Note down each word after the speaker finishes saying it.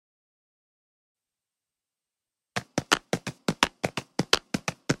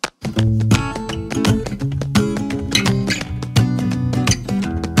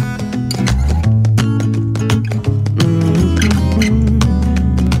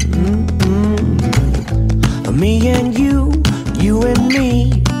Me and you and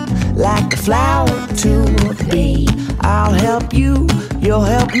me, like a flower to a bee. I'll help you, you'll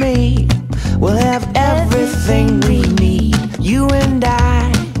help me. We'll have everything we need. You and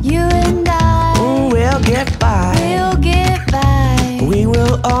I, we'll get by. We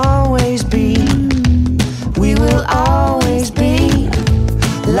will always be, we will always be.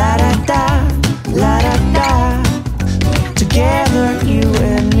 La da da, la da da. Together, you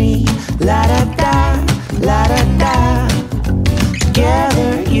and me. La da da, la da da.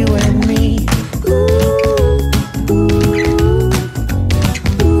 Together, you and me.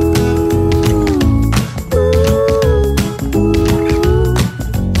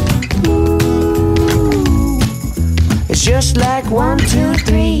 It's just like 1, 2,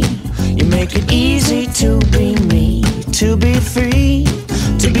 3. You make it easy to be me, to be free,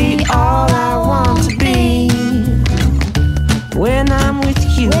 to be all I want to be. When I'm with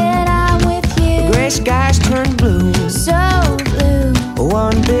you, the gray skies turn blue. So blue.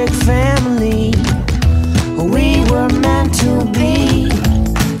 One big family, we were meant to be.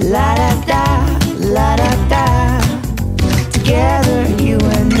 La da da, la da da. Together, you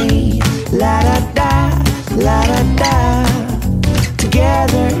and me. La da da, la da da.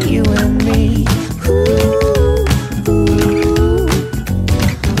 Together, you and me.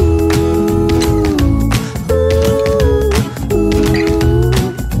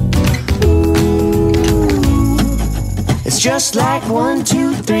 It's just like 1,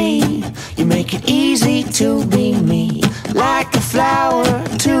 2, 3. You make it easy to be me, like a flower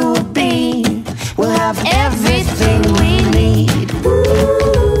to a bee. We'll have everything we need.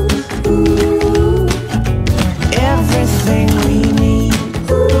 Everything we need.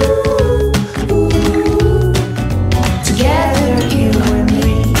 Together, you and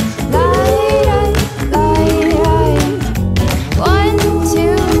me. Light, 1,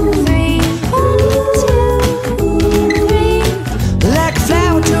 2, 3. 1, 2, 3. Like a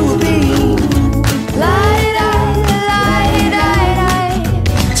flower to a bee. Light,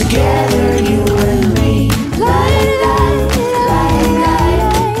 Together, you and me. light.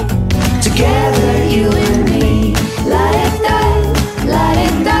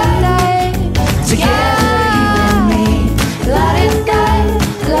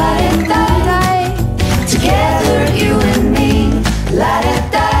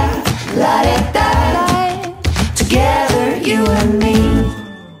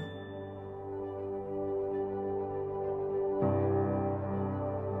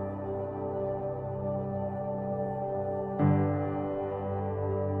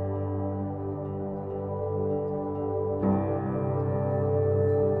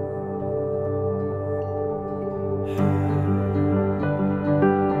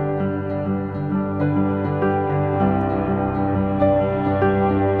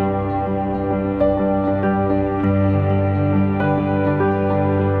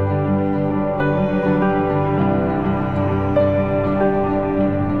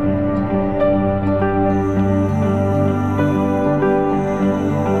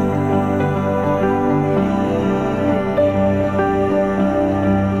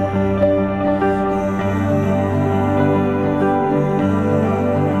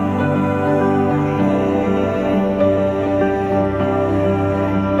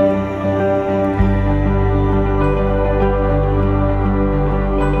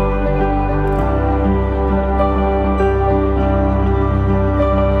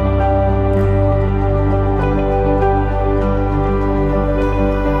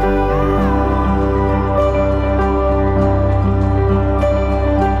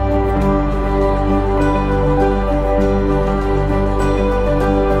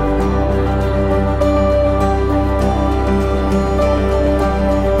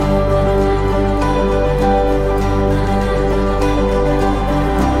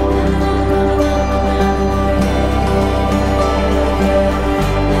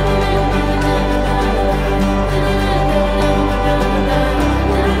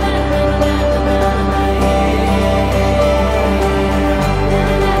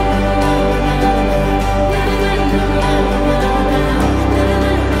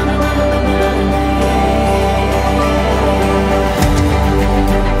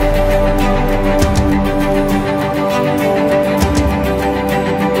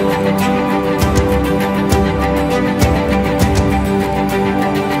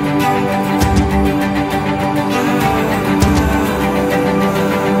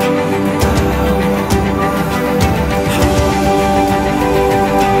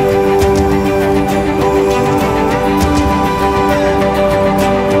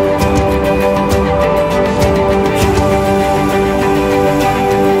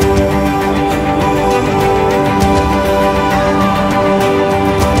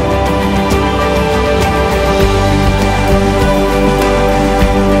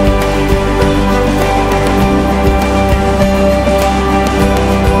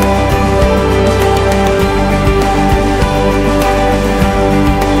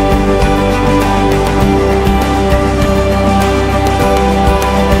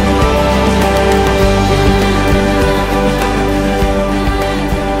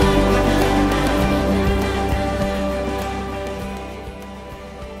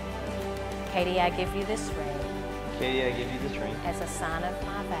 I give you this ring Katie, I give you this ring as a sign of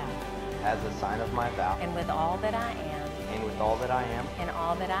my vow, as a sign of my vow, and with all that I am and with all that I am and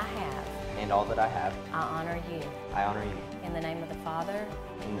all that I have, and all that I have, I honor you. I honor you. In the name of the Father,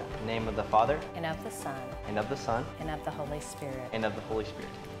 In the name of the Father, and of the Son, and of the Son, and of the Holy Spirit. and of the Holy Spirit.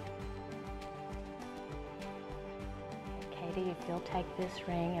 Katie, if you'll take this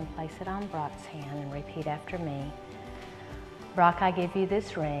ring and place it on Brock's hand and repeat after me. Brock, I give you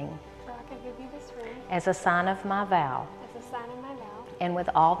this ring Brock, I give you this ring as a sign of my vow, as a sign of my vow, and with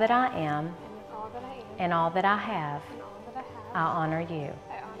all that I am and with all that I am, and all that I have, and all that I I have, honor you.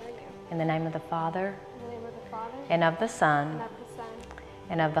 I honor you. In the name of the Father, In the name of the Father, and of the Son, and of the Son,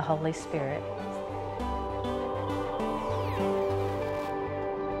 and of the Holy Spirit.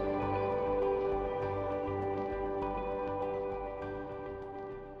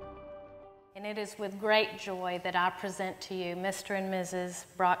 And it is with great joy that I present to you Mr. and Mrs.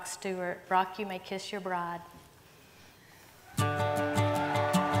 Brock Stewart. Brock, you may kiss your bride.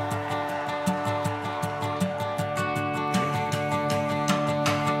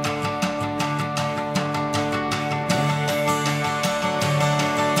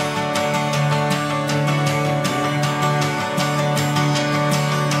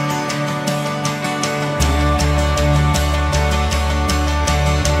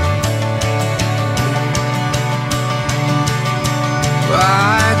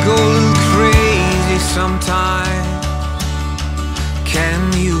 I go a little crazy sometimes.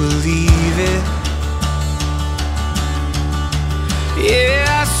 Can you believe it?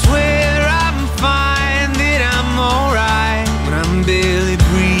 Yeah, I swear I'm fine, that I'm alright, but I'm barely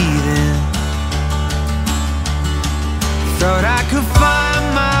breathing. Thought I could find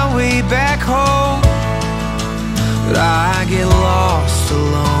my way back home, but I get lost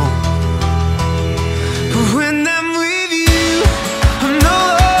alone. But when I'm with you, I'm no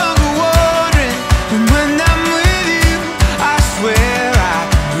longer wandering. And when I'm with you, I swear I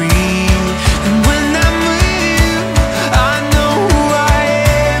can breathe. And when I'm with you, I know who I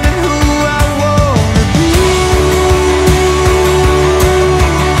am and who I wanna be.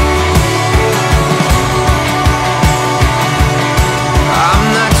 I'm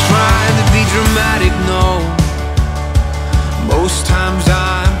not trying to be dramatic, no. Most times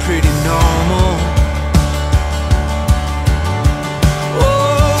I'm pretty normal.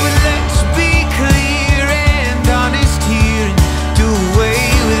 Oh, but let's be clear and honest here and do away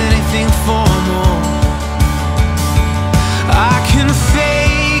with anything formal. I can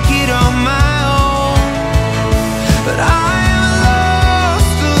fake it on my own, but I am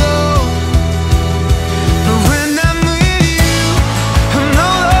lost alone. But when I'm with you, I'm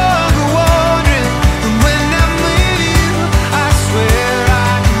no longer wandering. And when I'm with you, I swear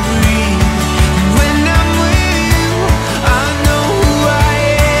I can breathe. And when I'm with you, I know who I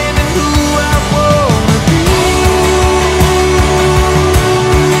am and who I wanna be.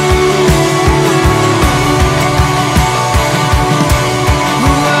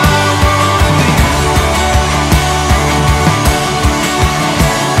 Who I wanna be.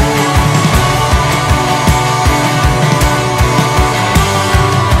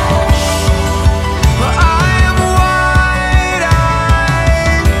 Well, I am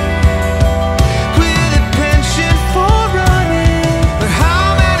wide-eyed with a penchant for running. But how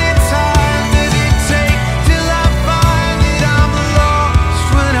many times does it take till I find that I'm lost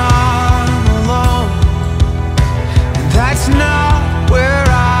when I'm alone? And that's not where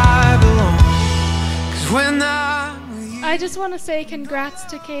I belong. 'Cause when I'm with you, I just want to say congrats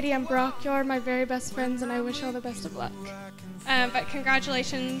to Katie and Brock. You're my very best friends, and I wish you all the best of luck. But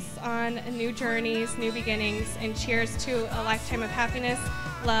congratulations on new journeys, new beginnings, and cheers to a lifetime of happiness,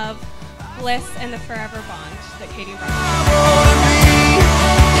 love, bliss, and the forever bond that Katie brought. I wanna be